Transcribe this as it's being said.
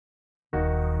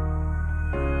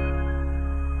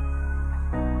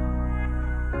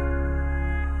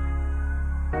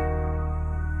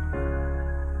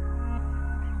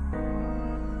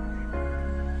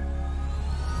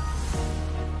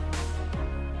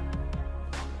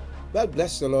Well,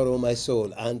 bless the Lord, O my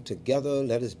soul, and together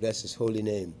let us bless his holy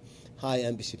name. Hi,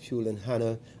 I'm Bishop Hulan,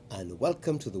 Hanna, and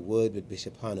welcome to the Word with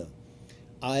Bishop Hanna.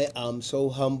 I am so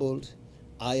humbled.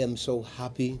 I am so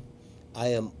happy. I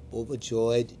am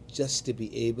overjoyed just to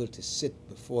be able to sit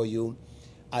before you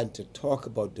and to talk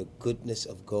about the goodness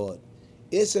of God.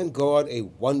 Isn't God a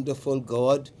wonderful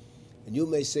God? And you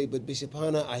may say, but Bishop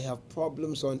Hanna, I have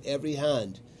problems on every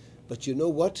hand. But you know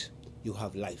what? You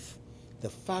have life. The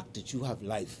fact that you have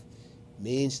life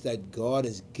means that God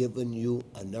has given you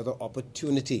another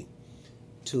opportunity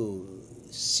to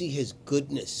see his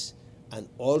goodness and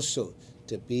also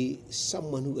to be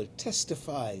someone who will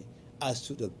testify as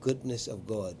to the goodness of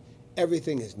God.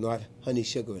 Everything is not honey,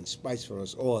 sugar, and spice for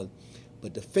us all,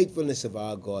 but the faithfulness of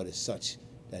our God is such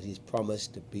that he's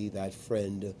promised to be that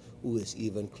friend who is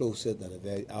even closer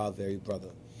than our very brother.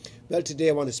 Well, today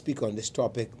I want to speak on this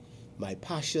topic, my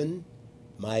passion,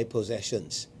 my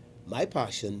possessions. My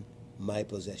passion, my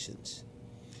possessions.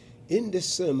 In this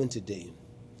sermon today,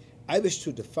 I wish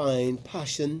to define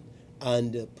passion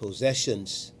and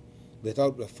possessions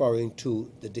without referring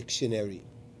to the dictionary.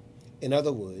 In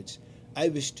other words, I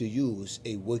wish to use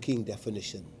a working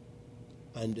definition.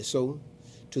 And so,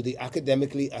 to the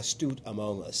academically astute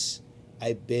among us,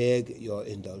 I beg your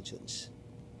indulgence.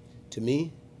 To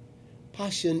me,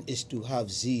 passion is to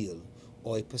have zeal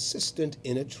or a persistent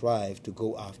inner drive to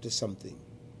go after something.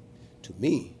 To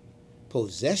me,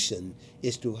 possession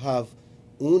is to have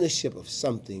ownership of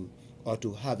something or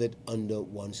to have it under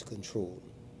one's control.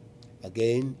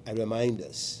 Again, I remind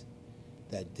us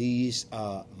that these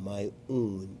are my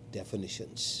own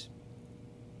definitions.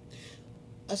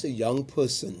 As a young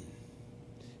person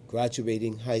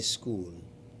graduating high school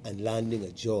and landing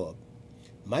a job,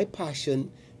 my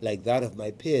passion, like that of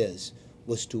my peers,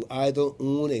 was to either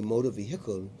own a motor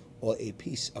vehicle or a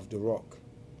piece of the rock.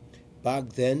 Back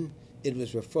then, it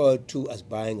was referred to as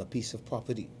buying a piece of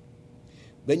property.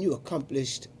 When you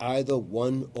accomplished either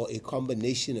one or a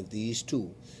combination of these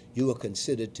two, you were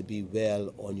considered to be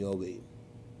well on your way.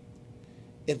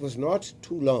 It was not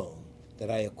too long that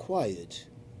I acquired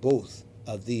both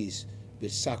of these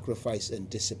with sacrifice and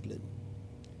discipline.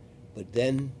 But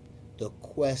then the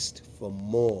quest for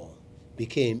more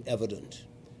became evident,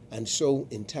 and so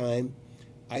in time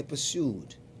I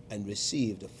pursued and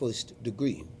received a first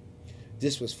degree.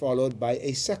 This was followed by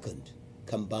a second,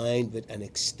 combined with an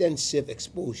extensive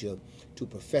exposure to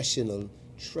professional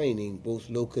training both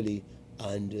locally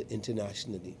and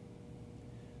internationally.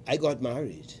 I got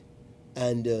married,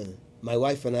 and my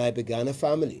wife and I began a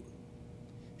family.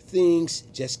 Things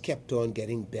just kept on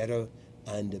getting better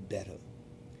and better.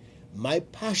 My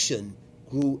passion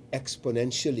grew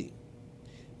exponentially.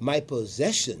 My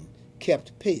possession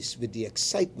kept pace with the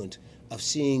excitement of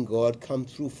seeing God come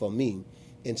through for me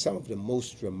in some of the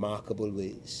most remarkable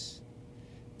ways.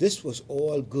 This was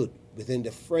all good within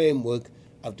the framework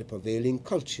of the prevailing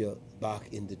culture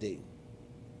back in the day.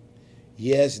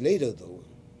 Years later, though,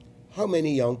 how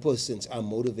many young persons are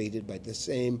motivated by the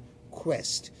same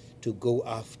quest to go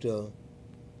after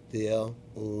their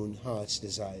own heart's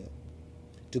desire?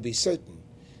 To be certain,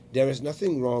 there is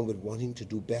nothing wrong with wanting to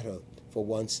do better for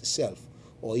one's self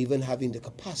or even having the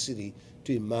capacity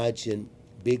to imagine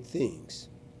big things.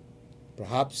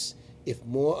 Perhaps if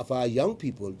more of our young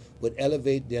people would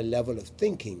elevate their level of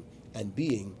thinking and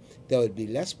being, there would be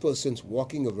less persons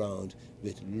walking around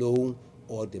with low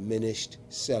or diminished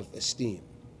self-esteem.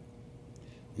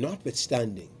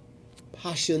 Notwithstanding,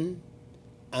 passion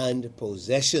and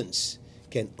possessions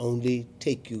can only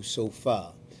take you so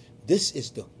far. This is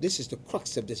the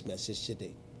crux of this message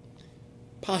today.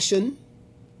 Passion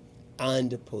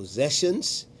and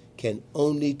possessions can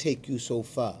only take you so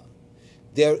far.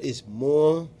 There is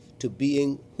more to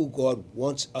being who God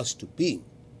wants us to be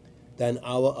than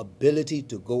our ability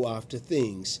to go after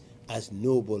things as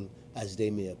noble as they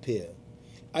may appear.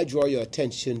 I draw your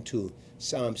attention to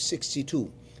Psalm 62,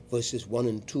 verses 1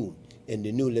 and 2 in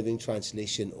the New Living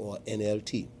Translation, or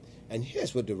NLT. And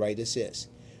here's what the writer says: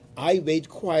 I wait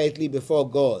quietly before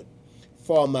God,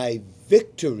 for my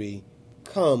victory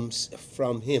comes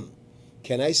from him.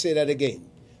 Can I say that again?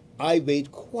 I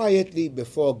wait quietly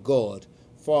before God,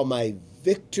 for my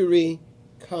victory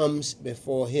comes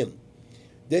before him.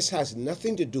 This has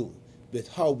nothing to do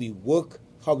with how we work,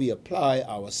 how we apply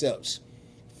ourselves.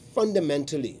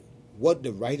 Fundamentally, what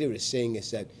the writer is saying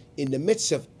is that in the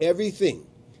midst of everything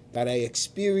that I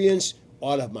experience,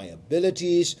 all of my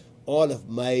abilities, all of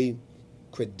my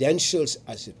credentials,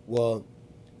 as it were,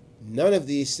 none of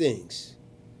these things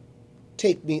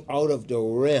take me out of the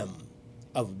realm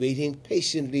of waiting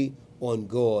patiently on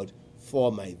God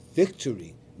for my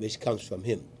victory, which comes from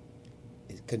him.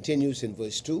 It continues in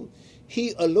verse 2.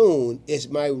 He alone is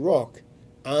my rock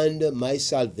and my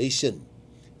salvation,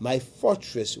 my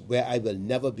fortress where I will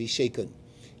never be shaken.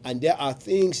 And there are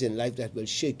things in life that will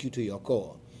shake you to your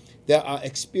core. There are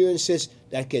experiences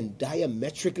that can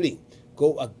diametrically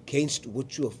go against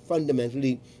what you have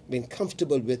fundamentally been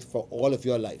comfortable with for all of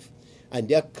your life. And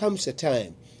there comes a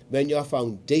time when your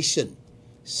foundation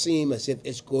seems as if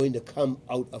it's going to come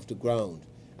out of the ground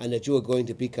and that you are going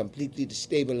to be completely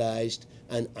destabilized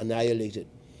and annihilated.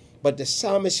 But the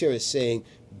psalmist here is saying,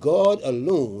 God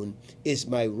alone is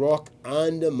my rock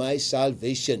and my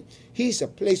salvation. He's a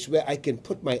place where I can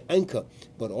put my anchor,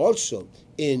 but also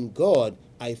in God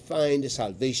I find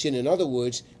salvation. In other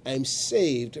words, I'm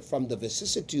saved from the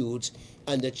vicissitudes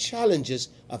and the challenges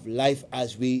of life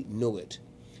as we know it.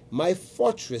 My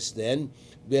fortress then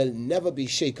will never be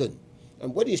shaken.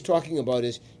 And what he's talking about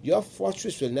is your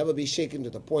fortress will never be shaken to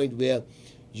the point where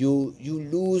you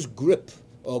lose grip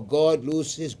or God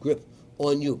loses his grip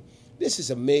on you. This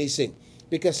is amazing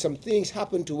because some things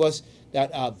happen to us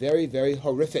that are very, very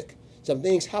horrific. Some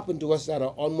things happen to us that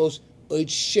are almost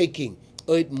earth-shaking,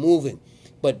 earth-moving.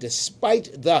 But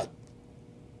despite that,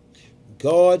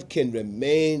 God can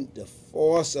remain the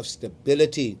force of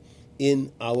stability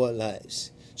in our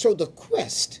lives. So the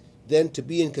quest then to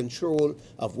be in control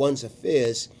of one's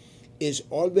affairs is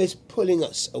always pulling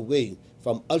us away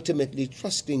from ultimately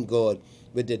trusting God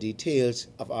with the details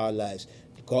of our lives.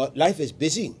 Life is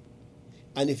busy.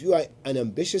 And if you are an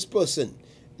ambitious person,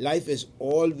 life is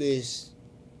always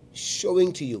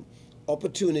showing to you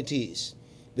opportunities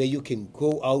where you can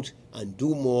go out and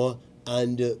do more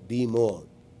and be more.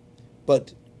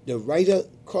 But the writer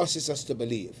causes us to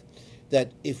believe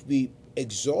that if we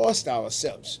exhaust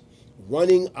ourselves,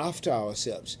 running after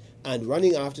ourselves and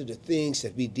running after the things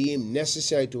that we deem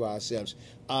necessary to ourselves,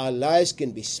 our lives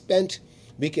can be spent.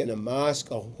 We can amass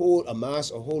a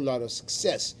whole lot of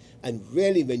success. And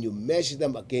really, when you measure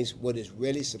them against what is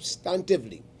really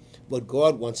substantively what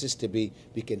God wants us to be,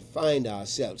 we can find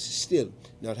ourselves still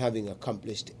not having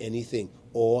accomplished anything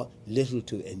or little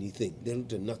to anything, little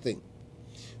to nothing.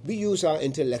 We use our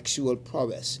intellectual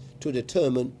prowess to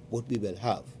determine what we will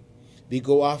have. We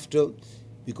go after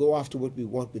what we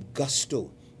want with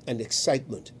gusto and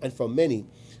excitement. And for many,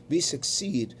 we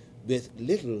succeed with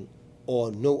little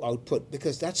or no output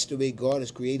because that's the way God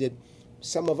has created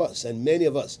some of us. And many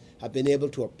of us have been able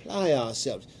to apply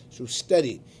ourselves through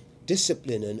study,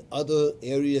 discipline, and other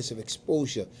areas of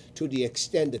exposure to the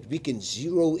extent that we can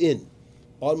zero in,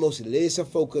 almost laser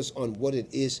focus on what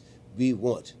it is we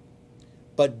want.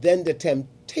 But then the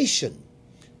temptation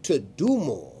to do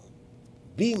more,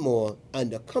 be more,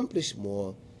 and accomplish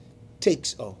more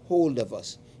takes a hold of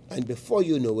us. And before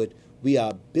you know it, we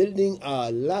are building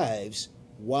our lives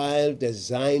while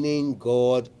designing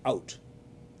God out.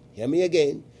 Hear me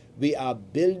again. We are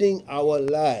building our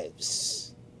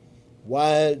lives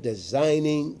while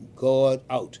designing God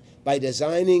out. By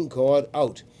designing God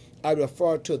out, I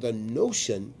refer to the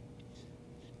notion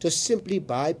to simply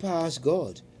bypass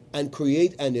God and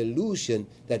create an illusion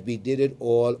that we did it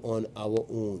all on our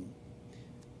own.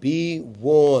 Be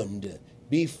warned.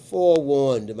 Be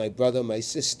forewarned, my brother, my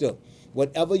sister.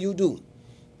 Whatever you do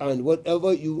and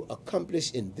whatever you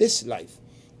accomplish in this life,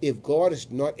 if God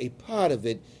is not a part of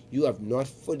it, you have not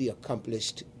fully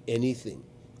accomplished anything.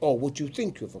 Or what you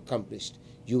think you've accomplished,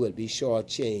 you will be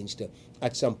shortchanged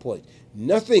at some point.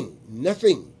 Nothing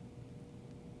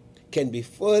can be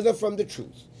further from the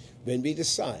truth when we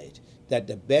decide that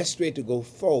the best way to go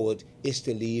forward is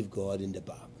to leave God in the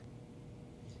back.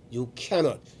 You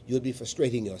cannot. You'll be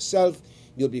frustrating yourself.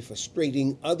 You'll be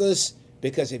frustrating others,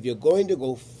 because if you're going to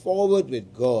go forward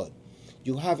with God,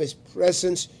 you have his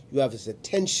presence, you have his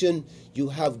attention, you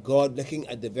have God looking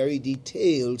at the very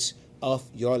details of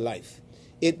your life.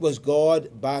 It was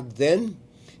God back then,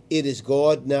 it is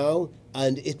God now,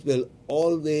 and it will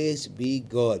always be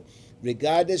God.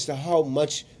 Regardless of how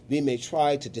much we may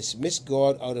try to dismiss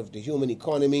God out of the human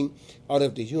economy, out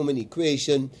of the human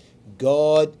equation,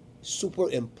 God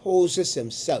superimposes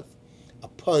himself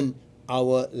upon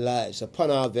our lives,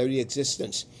 upon our very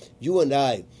existence. You and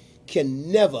I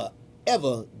can never,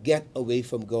 ever get away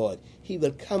from God. He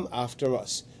will come after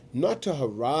us, not to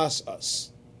harass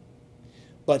us,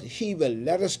 but he will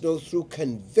let us know through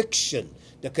conviction,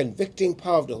 the convicting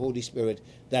power of the Holy Spirit,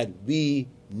 that we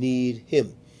need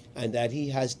him and that he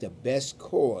has the best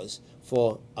cause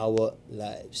for our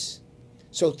lives.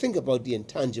 So think about the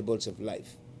intangibles of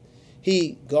life.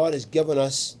 God has given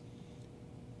us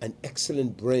an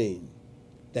excellent brain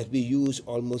that we use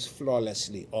almost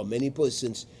flawlessly, or many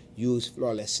persons use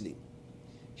flawlessly.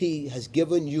 He has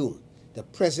given you the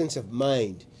presence of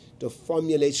mind to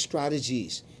formulate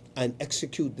strategies and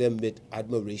execute them with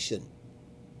admiration.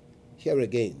 Here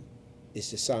again is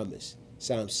the psalmist,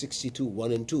 Psalm 62,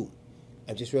 1 and 2.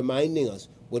 I'm just reminding us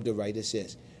what the writer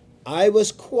says. I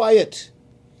was quiet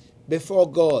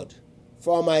before God,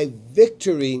 for my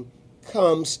victory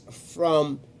comes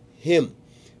from him.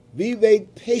 We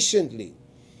wait patiently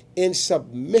in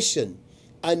submission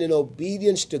and in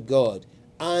obedience to God,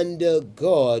 and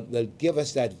God will give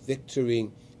us that victory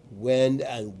when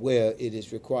and where it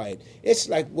is required. It's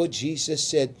like what Jesus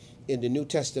said in the New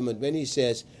Testament when he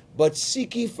says, but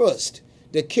seek ye first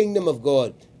the kingdom of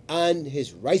God and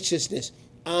his righteousness,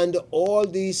 and all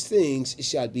these things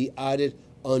shall be added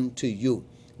unto you.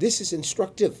 This is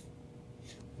instructive.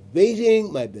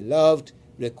 Waiting, my beloved,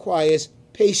 requires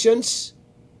patience,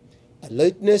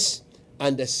 alertness,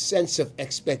 and a sense of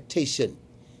expectation.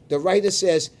 The writer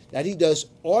says that he does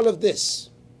all of this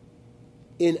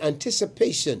in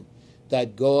anticipation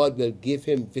that God will give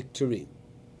him victory.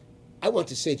 I want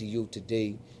to say to you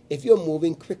today, if you're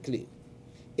moving quickly,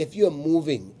 if you're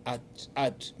moving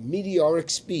at meteoric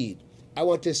speed, I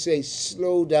want to say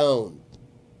slow down.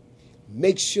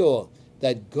 Make sure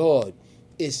that God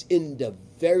is in the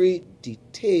very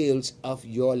details of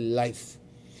your life.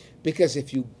 Because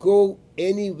if you go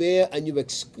anywhere and you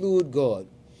exclude God,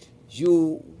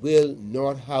 you will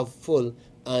not have full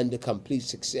and complete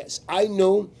success. I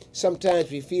know sometimes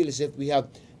we feel as if we have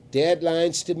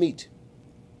deadlines to meet.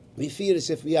 We feel as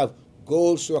if we have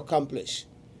goals to accomplish.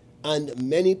 And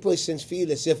many persons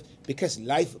feel as if because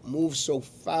life moves so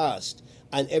fast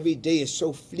and every day is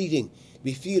so fleeting,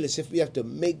 we feel as if we have to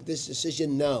make this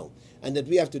decision now and that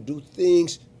we have to do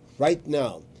things right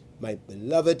now. My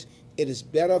beloved, it is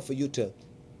better for you to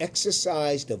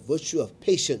exercise the virtue of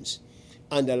patience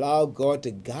and allow God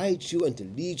to guide you and to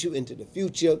lead you into the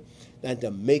future than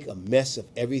to make a mess of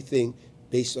everything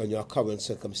based on your current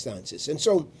circumstances. And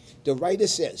so the writer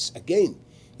says, again,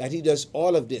 that he does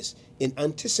all of this in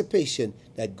anticipation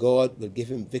that God will give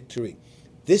him victory.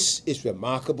 This is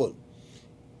remarkable.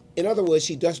 In other words,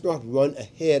 he does not run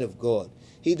ahead of God.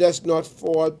 He does not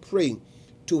fall prey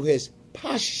to his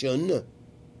passion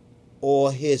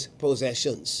or his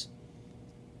possessions.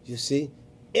 You see,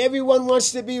 everyone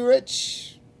wants to be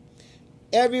rich.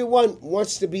 Everyone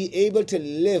wants to be able to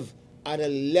live at a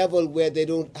level where they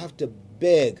don't have to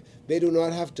beg. They do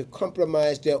not have to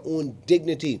compromise their own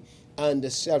dignity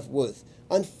and self-worth.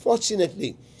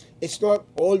 Unfortunately, it's not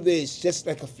always just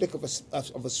like a flick of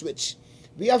a switch.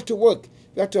 We have to work.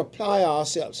 We have to apply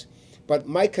ourselves. But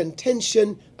my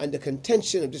contention and the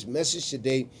contention of this message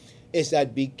today is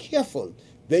that be careful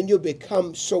when you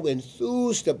become so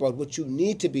enthused about what you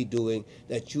need to be doing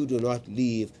that you do not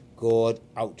leave God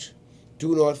out.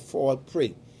 Do not fall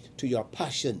prey to your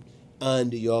passion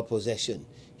and your possession.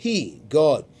 He,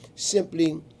 God,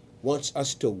 simply wants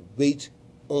us to wait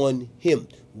on him,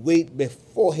 wait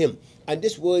before him. And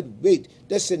this word wait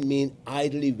doesn't mean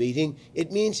idly waiting.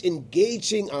 It means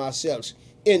engaging ourselves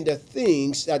in the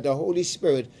things that the Holy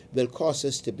Spirit will cause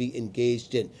us to be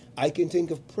engaged in. I can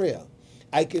think of prayer.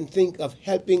 I can think of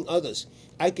helping others.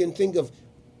 I can think of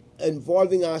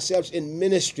involving ourselves in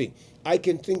ministry. I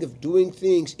can think of doing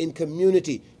things in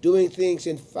community, doing things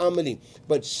in family,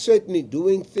 but certainly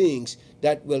doing things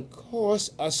that will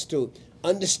cause us to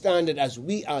understand that as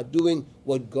we are doing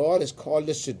what God has called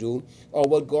us to do, or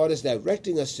what God is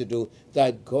directing us to do,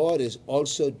 that God is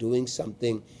also doing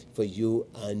something for you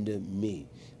and me.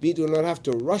 We do not have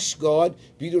to rush God.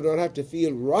 We do not have to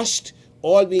feel rushed.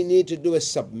 All we need to do is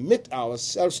submit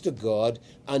ourselves to God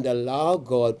and allow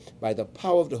God, by the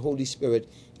power of the Holy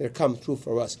Spirit, to come through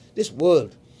for us. This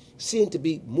world seems to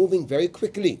be moving very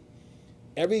quickly.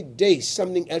 Every day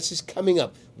something else is coming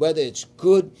up, whether it's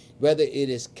good, whether it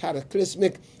is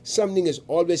cataclysmic, something is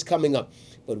always coming up.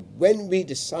 But when we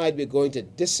decide we're going to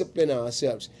discipline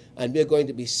ourselves and we're going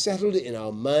to be settled in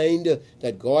our mind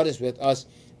that God is with us,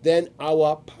 then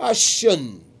our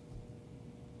passion,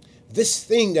 this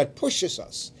thing that pushes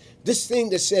us, this thing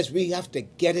that says we have to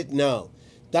get it now,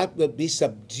 that will be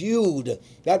subdued.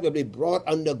 That will be brought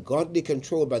under godly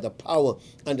control by the power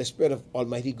and the Spirit of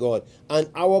Almighty God. And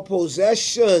our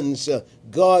possessions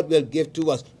God will give to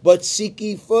us. But seek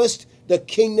ye first the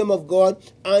kingdom of God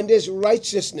and his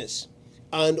righteousness.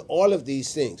 And all of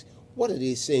these things. What are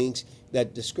these things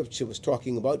that the scripture was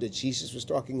talking about, that Jesus was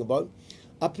talking about?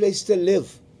 A place to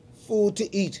live, food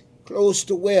to eat, clothes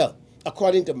to wear.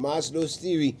 According to Maslow's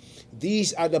theory,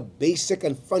 these are the basic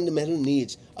and fundamental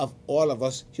needs of all of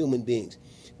us human beings.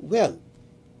 Well,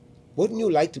 wouldn't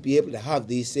you like to be able to have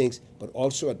these things, but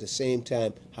also at the same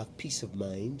time have peace of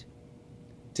mind?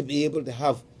 To be able to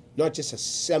have not just a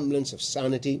semblance of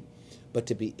sanity, but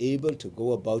to be able to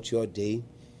go about your day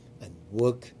and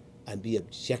work and be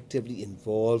objectively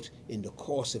involved in the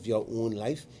course of your own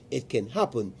life. It can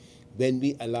happen when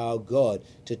we allow God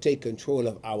to take control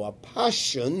of our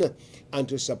passion and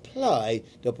to supply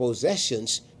the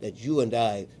possessions that you and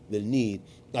I will need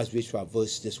as we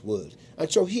traverse this world.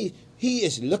 And so he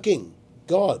is looking,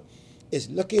 God is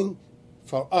looking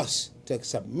for us to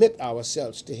submit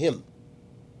ourselves to him.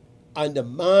 And the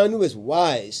man who is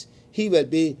wise, he will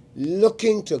be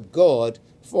looking to God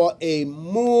for a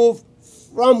move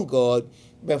from God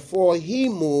before he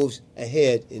moves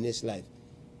ahead in his life.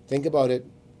 Think about it.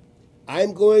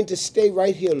 I'm going to stay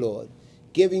right here, Lord,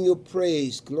 giving you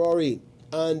praise, glory,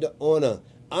 and honor.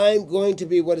 I'm going to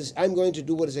do what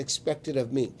is expected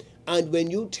of me. And when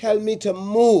you tell me to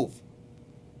move,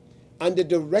 and the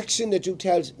direction that you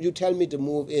tell me to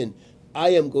move in, I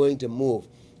am going to move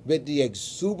with the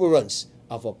exuberance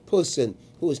of a person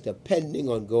who is depending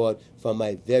on God for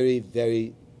my very,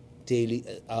 very daily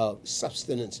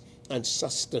sustenance and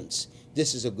sustenance.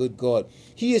 This is a good God.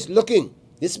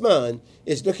 This man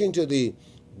is looking to the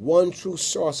one true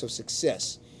source of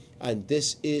success, and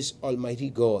this is Almighty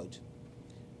God.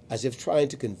 As if trying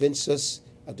to convince us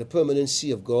of the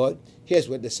permanency of God, here's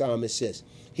what the psalmist says.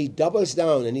 He doubles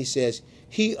down and he says,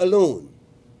 he alone,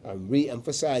 I'm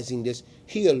re-emphasizing this,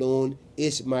 he alone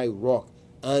is my rock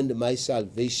and my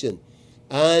salvation,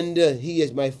 and he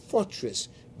is my fortress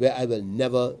where I will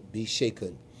never be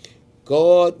shaken.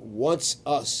 God wants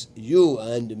us, you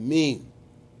and me,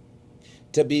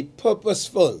 to be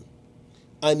purposeful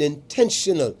and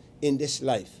intentional in this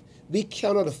life. We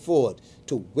cannot afford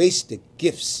to waste the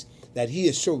gifts that he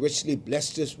has so richly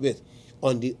blessed us with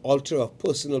on the altar of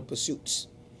personal pursuits.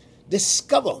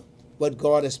 Discover what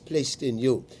God has placed in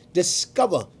you.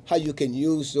 Discover how you can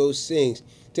use those things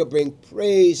to bring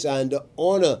praise and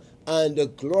honor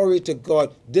and glory to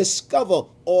God. Discover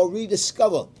or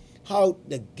rediscover how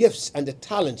the gifts and the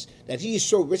talents that he has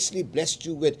so richly blessed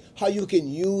you with, how you can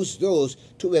use those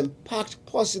to impact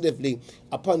positively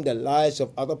upon the lives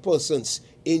of other persons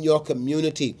in your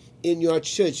community, in your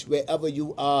church, wherever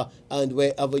you are and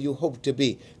wherever you hope to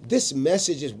be. This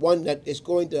message is one that is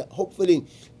going to hopefully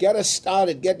get us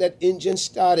started, get that engine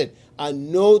started,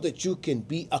 and know that you can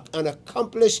be an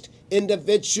accomplished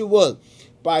individual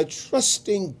by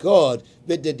trusting God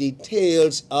with the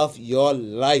details of your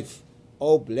life.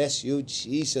 Oh, bless you,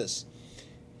 Jesus.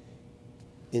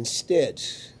 Instead,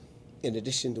 in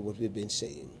addition to what we've been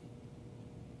saying,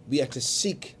 we are to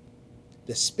seek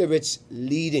the Spirit's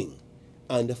leading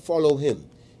and follow him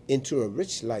into a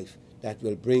rich life that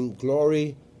will bring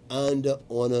glory and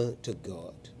honor to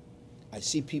God. I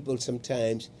see people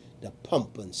sometimes, the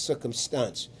pomp and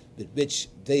circumstance with which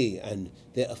they and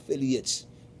their affiliates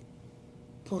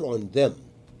put on them.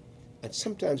 And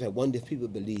sometimes I wonder if people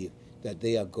believe that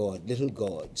they are God, little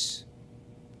gods.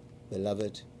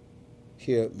 Beloved,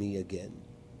 hear me again.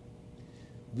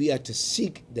 We are to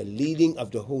seek the leading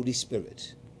of the Holy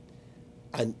Spirit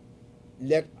and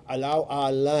allow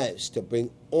our lives to bring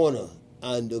honor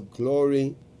and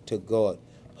glory to God.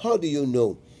 How do you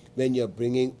know when you're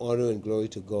bringing honor and glory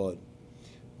to God?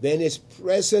 When his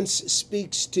presence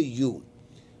speaks to you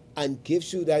and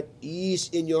gives you that ease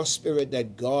in your spirit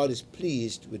that God is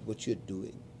pleased with what you're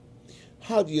doing.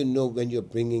 How do you know when you're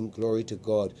bringing glory to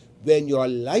God? When your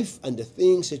life and the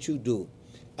things that you do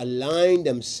align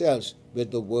themselves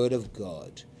with the Word of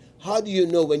God. How do you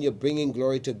know when you're bringing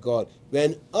glory to God?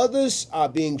 When others are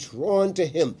being drawn to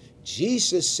him.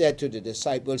 Jesus said to the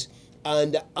disciples,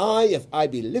 and I, if I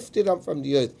be lifted up from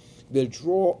the earth, will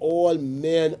draw all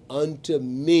men unto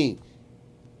me.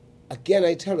 Again,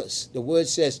 I tell us, the word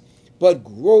says, but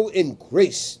grow in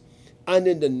grace and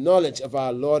in the knowledge of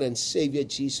our Lord and Savior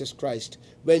Jesus Christ.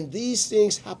 When these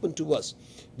things happen to us,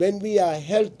 when we are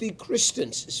healthy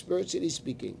Christians, spiritually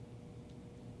speaking,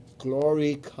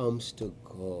 glory comes to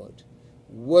God.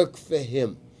 Work for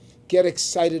him. Get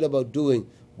excited about doing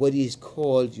what he's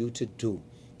called you to do.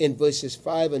 In verses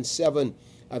 5 and 7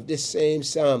 of this same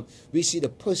psalm, we see the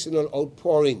personal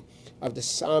outpouring of the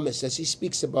psalmist as he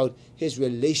speaks about his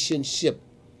relationship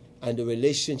and the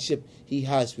relationship he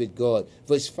has with God.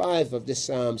 Verse 5 of this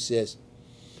psalm says,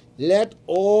 let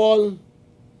all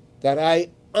that I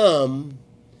am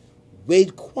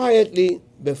wait quietly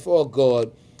before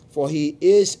God, for he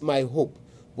is my hope.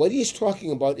 What he's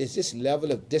talking about is this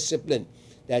level of discipline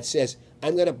that says,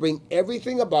 I'm going to bring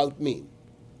everything about me,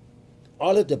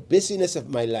 all of the busyness of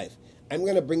my life, I'm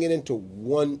going to bring it into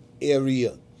one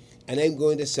area, and I'm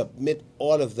going to submit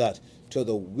all of that to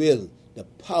the will, the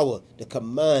power, the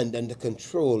command, and the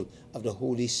control of the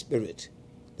Holy Spirit.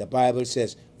 The Bible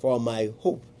says, for my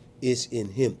hope is in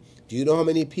him. Do you know how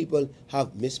many people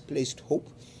have misplaced hope,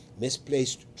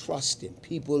 misplaced trust in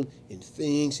people, in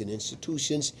things, in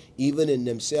institutions, even in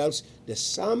themselves? The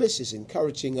psalmist is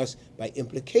encouraging us by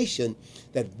implication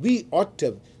that we ought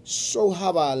to so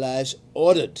have our lives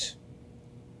ordered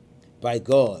by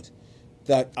God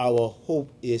that our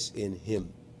hope is in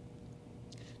him.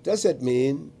 Does that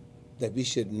mean that we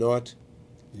should not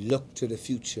look to the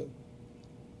future?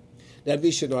 That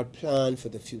we should not plan for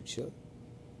the future?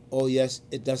 Oh yes,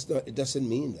 it does not. It doesn't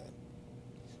mean that.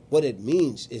 What it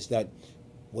means is that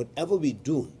whatever we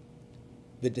do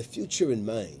with the future in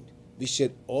mind, we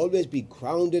should always be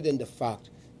grounded in the fact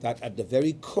that at the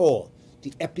very core,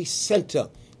 the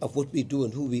epicenter of what we do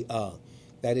and who we are,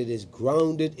 that it is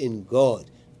grounded in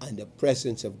God and the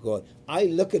presence of God. I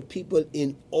look at people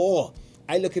in awe.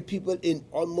 I look at people in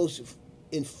almost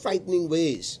in frightening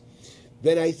ways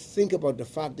when I think about the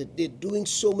fact that they're doing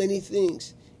so many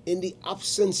things in the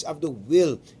absence of the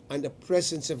will and the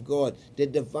presence of God, the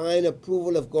divine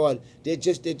approval of God. They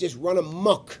just run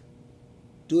amok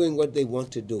doing what they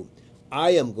want to do.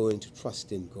 I am going to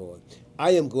trust in God.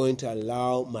 I am going to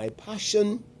allow my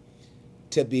passion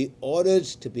to be ordered,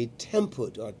 to be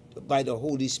tempered by the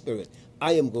Holy Spirit.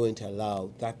 I am going to allow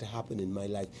that to happen in my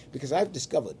life, because I've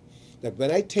discovered that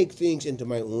when I take things into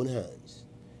my own hands,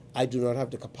 I do not have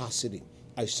the capacity.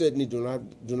 I certainly do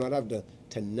not have the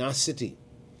tenacity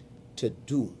to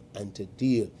do and to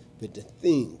deal with the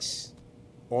things,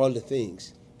 all the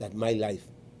things that my life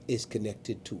is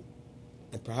connected to.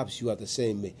 And perhaps you are the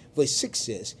same way. Verse 6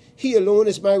 says, He alone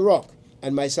is my rock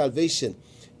and my salvation.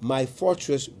 My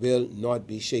fortress will not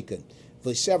be shaken.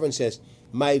 Verse 7 says,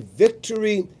 My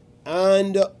victory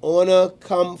and honor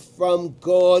come from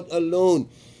God alone.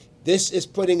 This is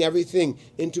putting everything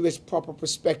into its proper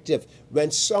perspective.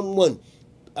 When someone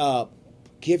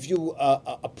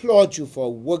applaud you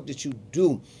for work that you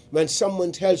do, when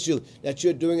someone tells you that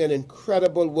you're doing an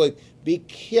incredible work, be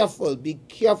careful,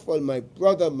 my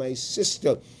brother, my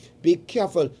sister. Be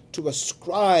careful to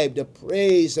ascribe the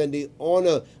praise and the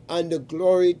honor and the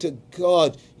glory to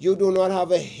God. You do not have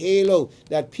a halo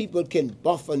that people can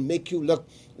buff and make you look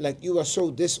like you are so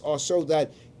this or so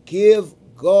that. Give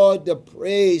God the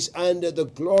praise and the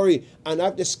glory. And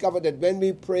I've discovered that when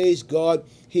we praise God,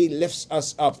 He lifts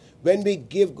us up. When we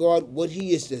give God what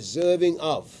He is deserving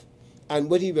of and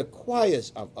what He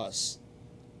requires of us,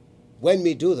 when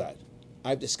we do that,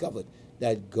 I've discovered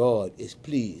that God is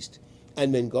pleased.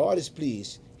 And when God is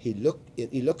pleased, He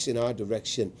looks in our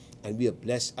direction, and we are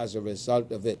blessed as a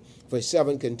result of it. Verse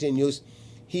 7 continues,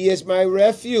 He is my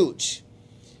refuge.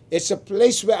 It's a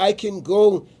place where I can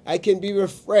go, I can be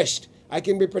refreshed, I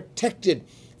can be protected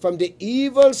from the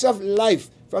evils of life,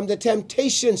 from the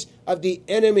temptations of the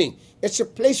enemy. It's a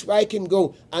place where I can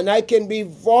go and I can be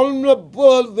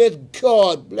vulnerable with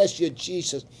God. Bless you,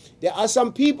 Jesus. There are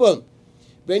some people,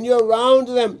 when you're around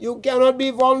them, you cannot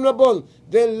be vulnerable.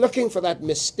 They're looking for that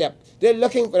misstep. They're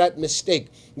looking for that mistake.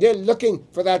 They're looking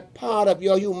for that part of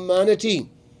your humanity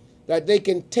that they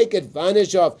can take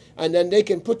advantage of, and then they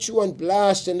can put you on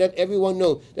blast and let everyone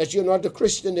know that you're not the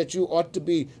Christian that you ought to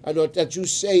be, and that you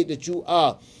say that you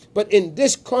are. But in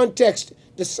this context,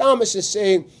 the psalmist is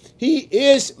saying, He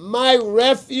is my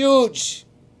refuge.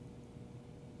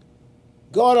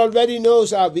 God already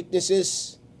knows our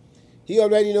weaknesses. He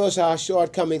already knows our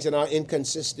shortcomings and our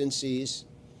inconsistencies.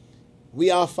 We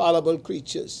are fallible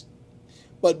creatures.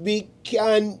 But we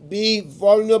can be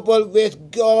vulnerable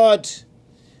with God,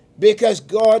 because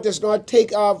God does not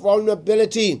take our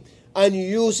vulnerability and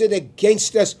use it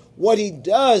against us. What He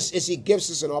does is He gives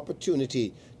us an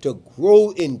opportunity to grow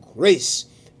in grace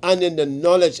and in the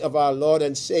knowledge of our Lord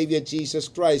and Savior Jesus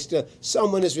Christ.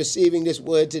 Someone is receiving this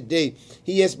word today.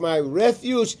 He is my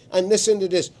refuge, and listen to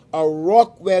this, a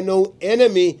rock where no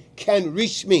enemy can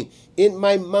reach me. In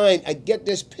my mind, I get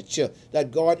this picture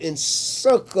that God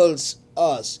encircles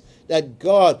us, that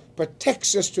God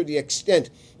protects us to the extent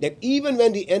that even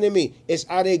when the enemy is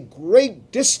at a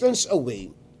great distance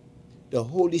away, the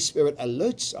Holy Spirit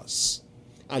alerts us.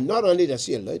 And not only does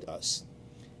He alert us,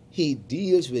 He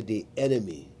deals with the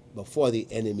enemy before the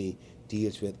enemy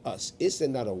deals with us.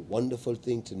 Isn't that a wonderful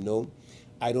thing to know?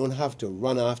 I don't have to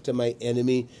run after my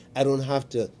enemy. I don't have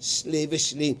to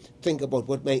slavishly think about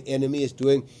what my enemy is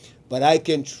doing. But I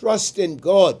can trust in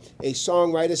God. A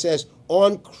songwriter says,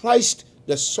 on Christ,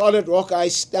 the solid rock I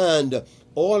stand.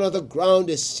 All other ground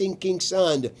is sinking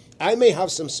sand. I may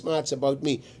have some smarts about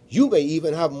me. You may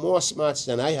even have more smarts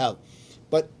than I have.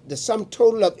 But the sum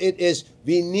total of it is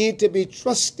we need to be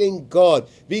trusting God.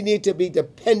 We need to be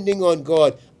depending on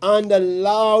God and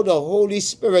allow the Holy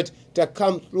Spirit to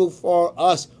come through for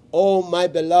us. Oh, my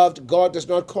beloved, God does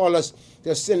not call us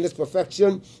to sinless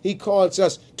perfection. He calls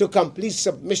us to complete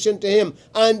submission to him.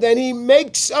 And then he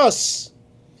makes us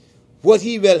what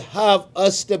he will have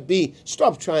us to be.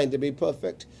 Stop trying to be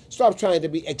perfect. Stop trying to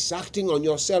be exacting on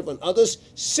yourself and others.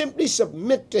 Simply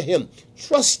submit to him.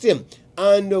 Trust him.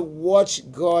 And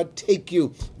watch God take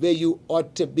you where you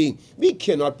ought to be. We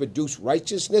cannot produce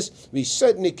righteousness. We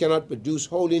certainly cannot produce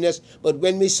holiness. But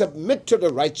when we submit to the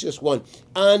righteous one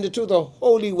and to the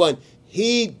holy one,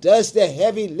 he does the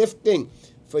heavy lifting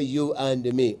for you and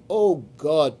me. Oh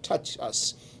God, touch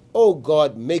us. Oh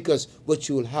God, make us what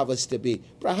you will have us to be.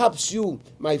 Perhaps you,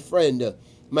 my friend,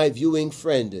 my viewing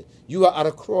friend, you are at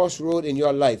a crossroad in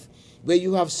your life where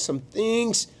you have some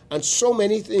things and so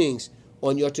many things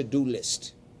on your to-do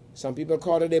list. Some people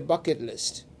call it a bucket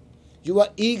list. You are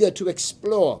eager to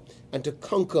explore and to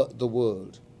conquer the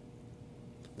world.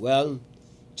 Well,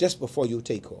 just before you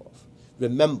take off,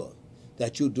 remember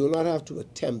that you do not have to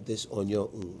attempt this on your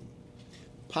own.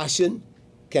 Passion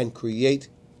can create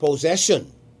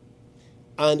possession,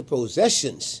 and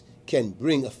possessions can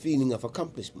bring a feeling of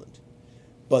accomplishment.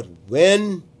 But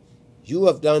when you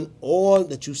have done all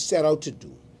that you set out to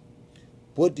do,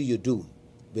 what do you do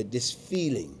with this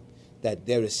feeling that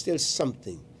there is still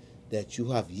something that you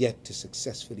have yet to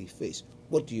successfully face?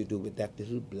 What do you do with that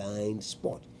little blind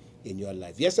spot in your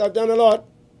life? Yes, I've done a lot.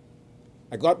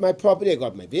 I got my property, I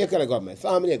got my vehicle, I got my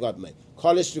family, I got my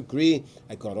college degree,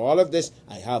 I got all of this.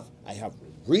 I have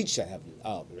reach, I have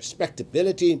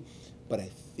respectability, but I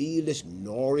feel this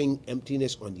gnawing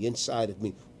emptiness on the inside of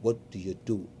me. What do you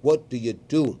do? What do you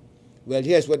do? Well,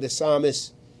 here's what the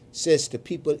psalmist says to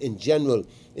people in general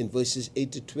in verses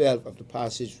 8 to 12 of the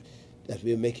passage that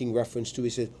we're making reference to. He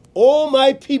says, "Oh,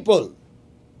 my people,"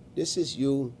 this is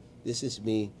you, this is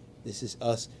me, this is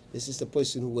us, this is the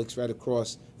person who works right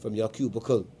across from your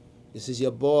cubicle, this is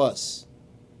your boss,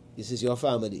 this is your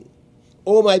family.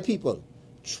 "Oh, my people,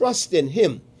 trust in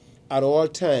him at all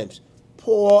times.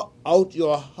 Pour out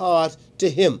your heart to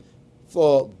him,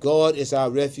 for God is our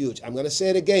refuge." I'm going to say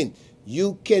it again.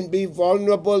 You can be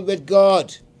vulnerable with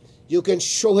God. You can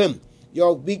show him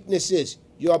your weaknesses,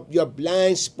 your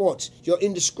blind spots, your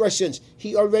indiscretions.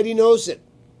 He already knows it.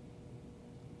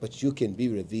 But you can be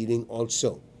revealing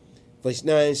also. Verse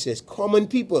 9 says, "Common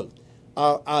people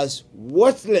are as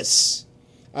worthless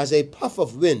as a puff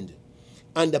of wind,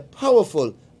 and the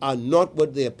powerful are not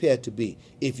what they appear to be.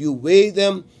 If you weigh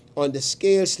them on the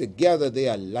scales together, they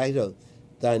are lighter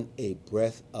than a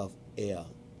breath of air."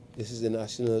 This is the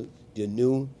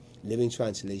New Living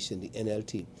Translation, the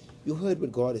NLT. You heard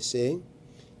what God is saying?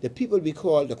 The people we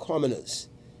call the commoners.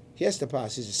 Here's the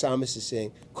passage. The psalmist is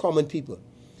saying, common people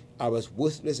are as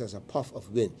worthless as a puff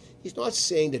of wind. He's not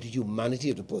saying that the humanity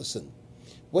of the person.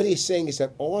 What he's saying is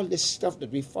that all this stuff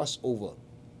that we fuss over,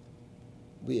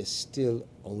 we are still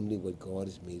only what God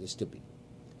has made us to be.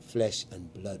 Flesh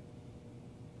and blood.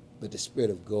 With the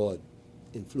Spirit of God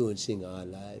influencing our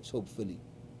lives, hopefully.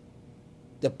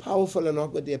 The powerful are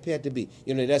not what they appear to be.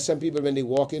 You know, there's some people when they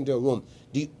walk into a room,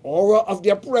 the aura of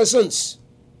their presence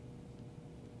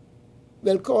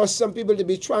will cause some people to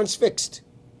be transfixed.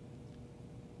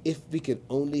 If we can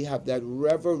only have that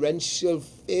reverential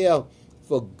fear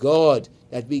for God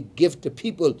that we give to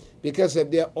people because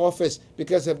of their office,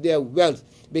 because of their wealth,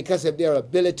 because of their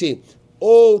ability.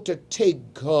 Oh, to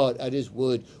take God at his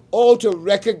word. Oh, to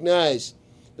recognize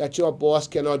that your boss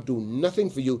cannot do nothing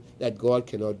for you that God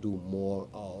cannot do more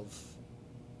of.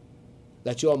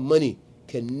 That your money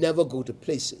can never go to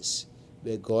places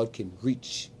where God can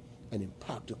reach and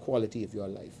impact the quality of your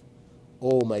life.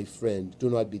 Oh, my friend, do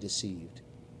not be deceived.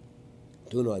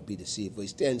 Do not be deceived.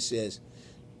 Verse 10 says,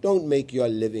 don't make your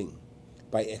living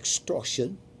by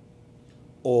extortion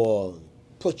or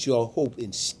put your hope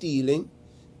in stealing.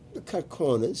 You cut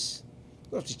corners.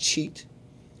 You don't have to cheat.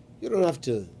 You don't have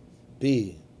to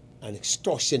be an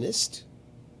extortionist.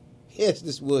 Here's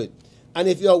this word. And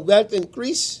if your wealth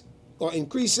increases,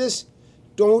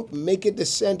 don't make it the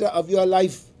center of your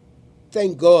life.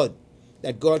 Thank God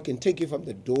that God can take you from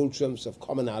the doldrums of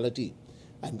commonality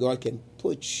and God can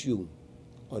put you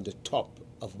on the top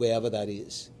of wherever that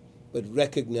is. But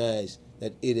recognize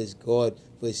that it is God.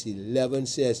 Verse 11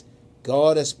 says,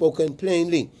 God has spoken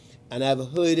plainly, and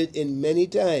I've heard it many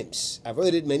times.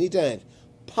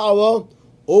 Power,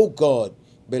 O God,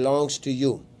 belongs to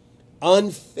you.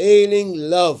 Unfailing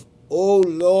love, O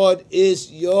Lord,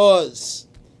 is yours.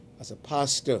 As a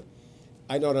pastor,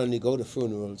 I not only go to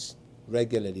funerals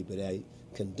regularly, but I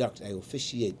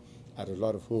officiate at a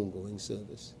lot of homegoing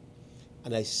service.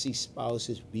 And I see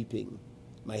spouses weeping.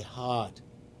 My heart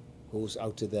goes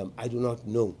out to them. I do not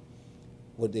know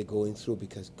what they're going through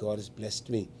because God has blessed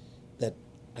me that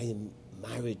I am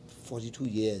married 42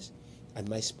 years and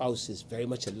my spouse is very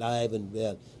much alive and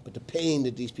well. But the pain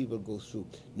that these people go through,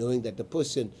 knowing that the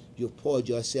person you've poured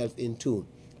yourself into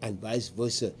and vice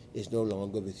versa is no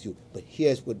longer with you. But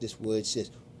here's what this word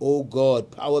says. Oh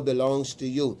God, power belongs to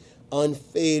you.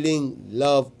 Unfailing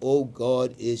love, oh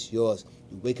God, is yours.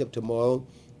 You wake up tomorrow,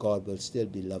 God will still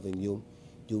be loving you.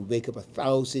 You wake up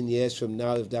 1,000 years from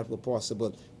now, if that were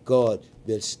possible, God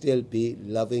will still be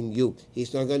loving you.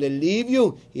 He's not going to leave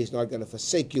you. He's not going to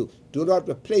forsake you. Do not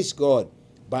replace God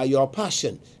by your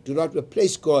passion. Do not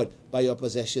replace God by your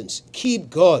possessions. Keep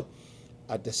God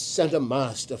at the center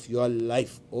mast of your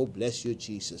life. Oh, bless you,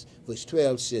 Jesus. Verse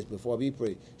 12 says, before we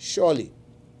pray, surely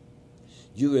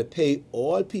you repay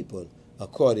all people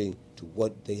according to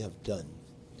what they have done.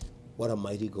 What a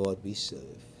mighty God we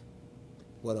serve.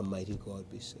 What a mighty God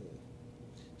we serve.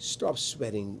 Stop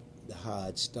sweating the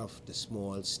hard stuff, the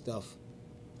small stuff.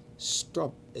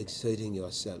 Stop exerting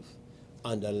yourself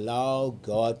and allow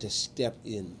God to step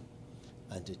in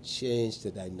and to change the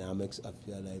dynamics of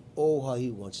your life. Oh, how he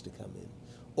wants to come in.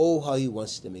 Oh, how he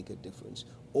wants to make a difference.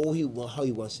 Oh, how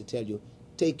he wants to tell you,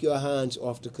 take your hands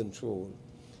off the control.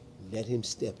 Let him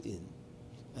step in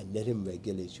and let him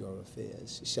regulate your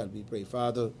affairs. Shall we pray?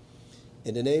 Father,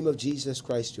 in the name of Jesus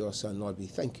Christ, your Son, Lord, we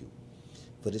thank you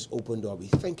for this open door. We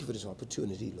thank you for this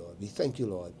opportunity, Lord. We thank you,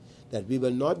 Lord, that we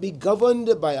will not be governed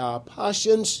by our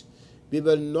passions. We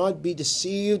will not be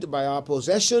deceived by our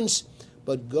possessions.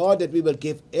 But, God, that we will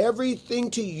give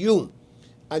everything to you.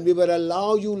 And we will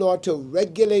allow you, Lord, to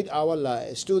regulate our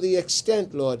lives to the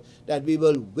extent, Lord, that we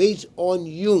will wait on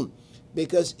you.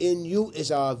 Because in you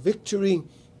is our victory.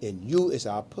 In you is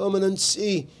our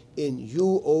permanency. In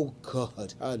you, oh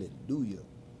God, hallelujah,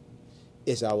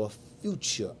 is our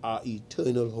future, our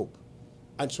eternal hope.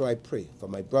 And so I pray for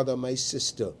my brother, my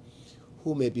sister,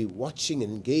 who may be watching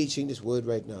and engaging this word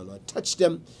right now. Lord, touch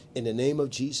them in the name of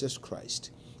Jesus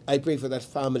Christ. I pray for that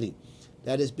family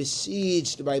that is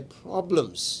besieged by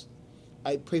problems.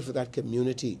 I pray for that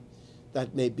community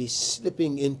that may be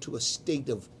slipping into a state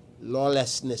of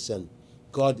lawlessness and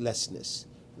godlessness.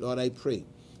 Lord, I pray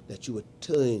that you would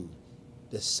turn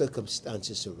the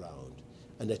circumstances around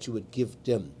and that you would give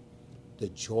them the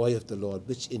joy of the Lord,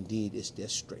 which indeed is their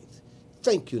strength.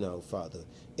 Thank you now, Father.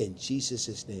 In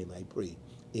Jesus' name I pray.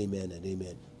 Amen and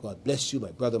amen. God bless you,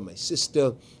 my brother, my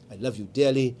sister. I love you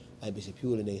dearly. I'm Bishop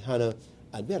Hulan and Hanna,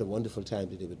 and we had a wonderful time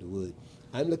today with the Word.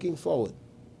 I'm looking forward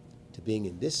to being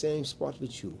in this same spot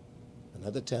with you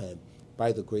another time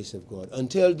by the grace of God.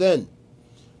 Until then,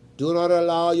 do not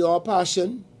allow your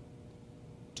passion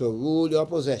to rule your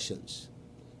possessions.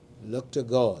 Look to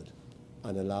God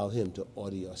and allow him to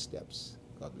order your steps.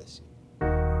 God bless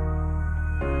you.